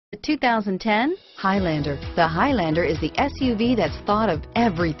The 2010 Highlander. The Highlander is the SUV that's thought of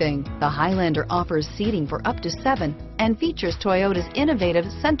everything. The Highlander offers seating for up to 7 and features Toyota's innovative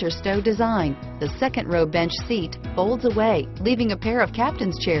center stow design. The second row bench seat folds away, leaving a pair of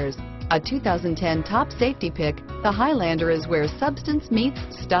captain's chairs. A 2010 top safety pick, the Highlander is where substance meets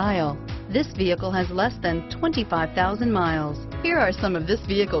style. This vehicle has less than 25,000 miles. Here are some of this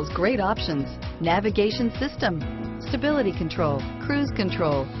vehicle's great options: navigation system, stability control, cruise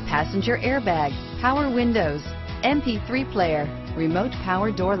control, passenger airbag, power windows, MP3 player, remote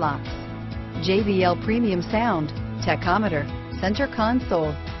power door locks, JBL premium sound, tachometer, center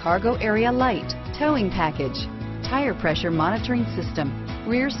console, cargo area light, towing package, tire pressure monitoring system,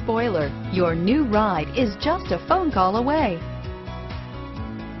 rear spoiler. Your new ride is just a phone call away.